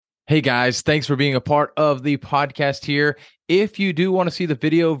Hey guys, thanks for being a part of the podcast here. If you do want to see the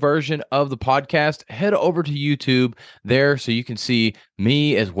video version of the podcast, head over to YouTube there so you can see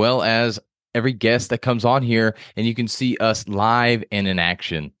me as well as every guest that comes on here and you can see us live and in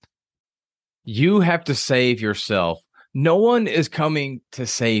action. You have to save yourself. No one is coming to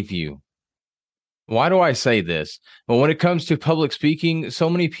save you. Why do I say this? Well, when it comes to public speaking, so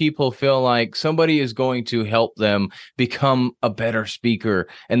many people feel like somebody is going to help them become a better speaker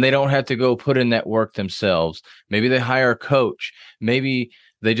and they don't have to go put in that work themselves. Maybe they hire a coach. Maybe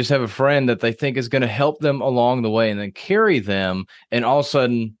they just have a friend that they think is going to help them along the way and then carry them. And all of a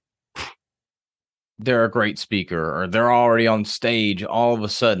sudden, they're a great speaker or they're already on stage all of a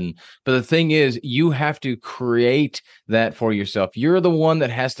sudden. But the thing is, you have to create that for yourself. You're the one that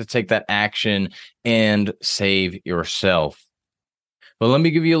has to take that action and save yourself. But let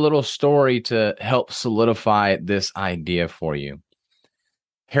me give you a little story to help solidify this idea for you.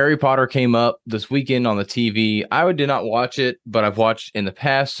 Harry Potter came up this weekend on the TV. I did not watch it, but I've watched in the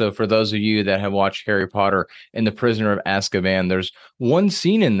past. So for those of you that have watched Harry Potter and the Prisoner of Azkaban, there's one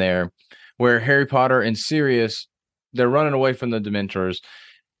scene in there where Harry Potter and Sirius, they're running away from the Dementors.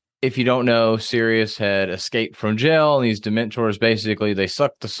 If you don't know, Sirius had escaped from jail, and these Dementors basically they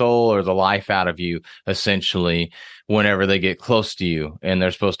suck the soul or the life out of you, essentially, whenever they get close to you, and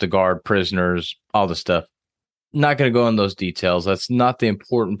they're supposed to guard prisoners, all the stuff. Not going to go in those details. That's not the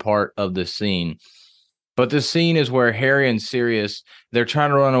important part of this scene. But this scene is where Harry and Sirius, they're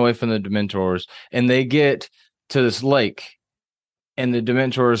trying to run away from the Dementors, and they get to this lake. And the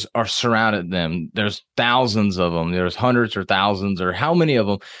Dementors are surrounded them. There's thousands of them. There's hundreds or thousands or how many of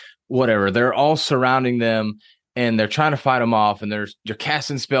them, whatever. They're all surrounding them and they're trying to fight them off. And they're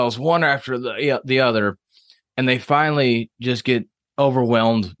casting spells one after the other. And they finally just get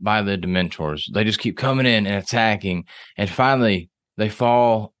overwhelmed by the Dementors. They just keep coming in and attacking. And finally, they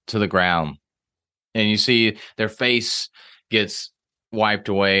fall to the ground. And you see their face gets wiped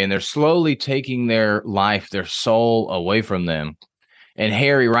away. And they're slowly taking their life, their soul away from them. And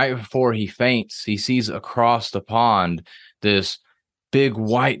Harry, right before he faints, he sees across the pond this big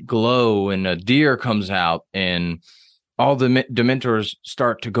white glow, and a deer comes out, and all the Dementors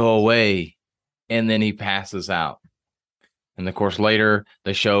start to go away, and then he passes out. And of course, later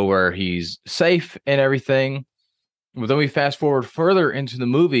they show where he's safe and everything. But then we fast forward further into the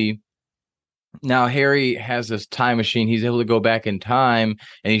movie. Now Harry has this time machine. He's able to go back in time,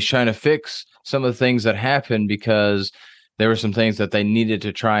 and he's trying to fix some of the things that happened because there were some things that they needed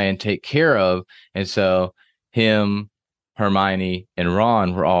to try and take care of. And so him, Hermione, and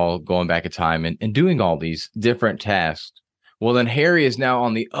Ron were all going back in time and doing all these different tasks. Well, then Harry is now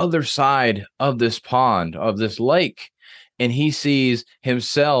on the other side of this pond, of this lake, and he sees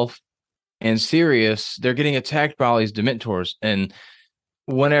himself and Sirius. They're getting attacked by all these Dementors. And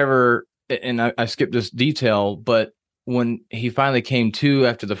whenever, and I skipped this detail, but when he finally came to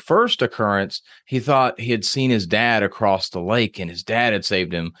after the first occurrence, he thought he had seen his dad across the lake and his dad had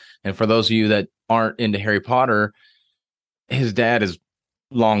saved him. And for those of you that aren't into Harry Potter, his dad is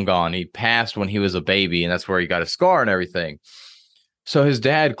long gone. He passed when he was a baby, and that's where he got a scar and everything. So his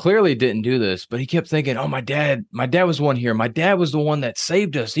dad clearly didn't do this, but he kept thinking, oh, my dad was the one here. My dad was the one that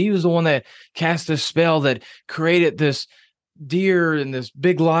saved us. He was the one that cast this spell that created this deer and this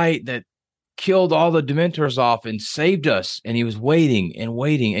big light that killed all the Dementors off and saved us. And he was waiting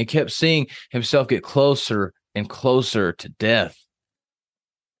and kept seeing himself get closer and closer to death.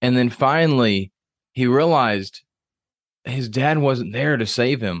 And then finally, he realized his dad wasn't there to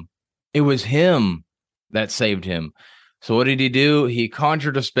save him. It was him that saved him. So what did he do? He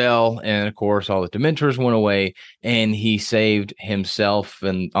conjured a spell, and of course, all the Dementors went away, and he saved himself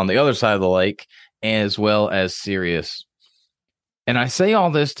and on the other side of the lake, as well as Sirius. And I say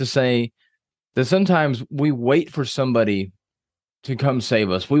all this to say that sometimes we wait for somebody to come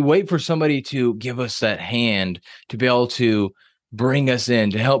save us. We wait for somebody to give us that hand, to be able to bring us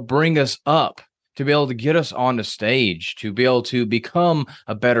in, to help bring us up, to be able to get us on the stage, to be able to become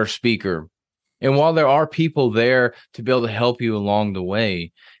a better speaker. And while there are people there to be able to help you along the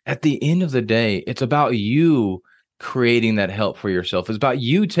way, at the end of the day, it's about you creating that help for yourself. It's about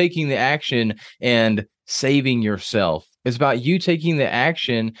you taking the action and saving yourself. It's about you taking the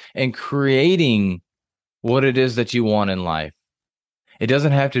action and creating what it is that you want in life. It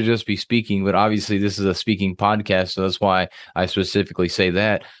doesn't have to just be speaking, but obviously this is a speaking podcast, so that's why I specifically say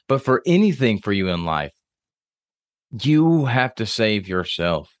that. But for anything for you in life, you have to save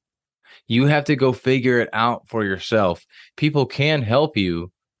yourself. You have to go figure it out for yourself. People can help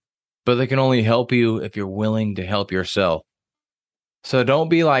you, but they can only help you if you're willing to help yourself. So don't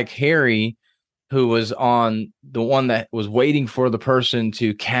be like Harry, who was on the one that was waiting for the person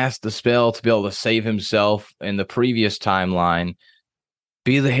to cast the spell to be able to save himself in the previous timeline.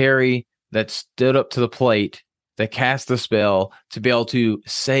 Be the Harry that stood up to the plate, that cast the spell to be able to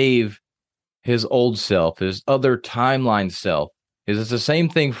save his old self, his other timeline self. It's the same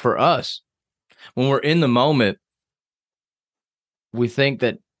thing for us. When we're in the moment, we think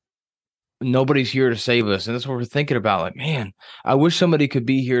that nobody's here to save us. And that's what we're thinking about. Like, man, I wish somebody could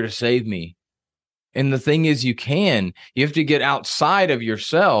be here to save me. And the thing is, you have to get outside of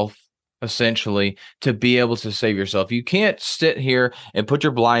yourself, essentially, to be able to save yourself. You can't sit here and put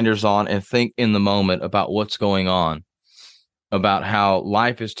your blinders on and think in the moment about what's going on, about how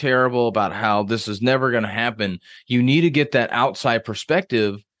life is terrible, about how this is never going to happen. You need to get that outside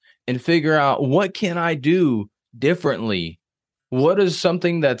perspective and figure out, what can I do differently? What is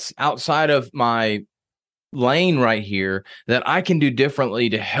something that's outside of my lane right here that I can do differently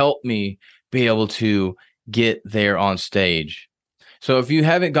to help me be able to get there on stage? So if you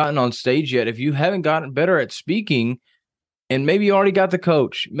haven't gotten on stage yet, if you haven't gotten better at speaking, and maybe you already got the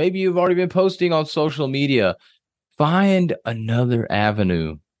coach, maybe you've already been posting on social media, find another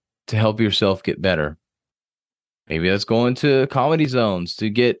avenue to help yourself get better. Maybe that's going to comedy zones to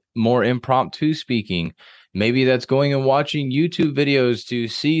get more impromptu speaking. Maybe that's going and watching YouTube videos to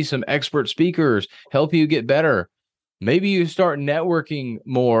see some expert speakers help you get better. Maybe you start networking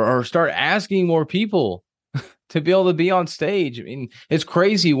more or start asking more people to be able to be on stage. I mean, it's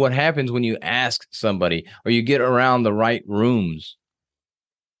crazy what happens when you ask somebody or you get around the right rooms.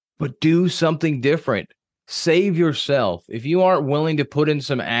 But do something different. Save yourself. If you aren't willing to put in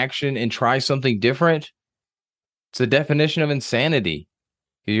some action and try something different, it's the definition of insanity.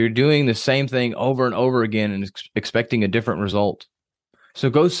 You're doing the same thing over and over again and expecting a different result. So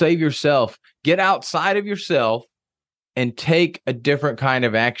go save yourself. Get outside of yourself and take a different kind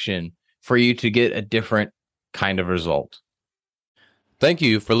of action for you to get a different kind of result. Thank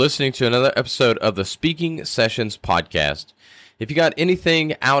you for listening to another episode of the Speaking Sessions podcast. If you got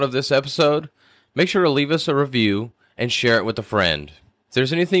anything out of this episode, make sure to leave us a review and share it with a friend. If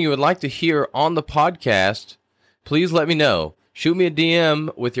there's anything you would like to hear on the podcast, please let me know. Shoot me a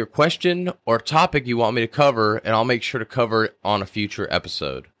DM with your question or topic you want me to cover, and I'll make sure to cover it on a future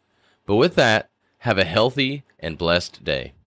episode. But with that, have a healthy and blessed day.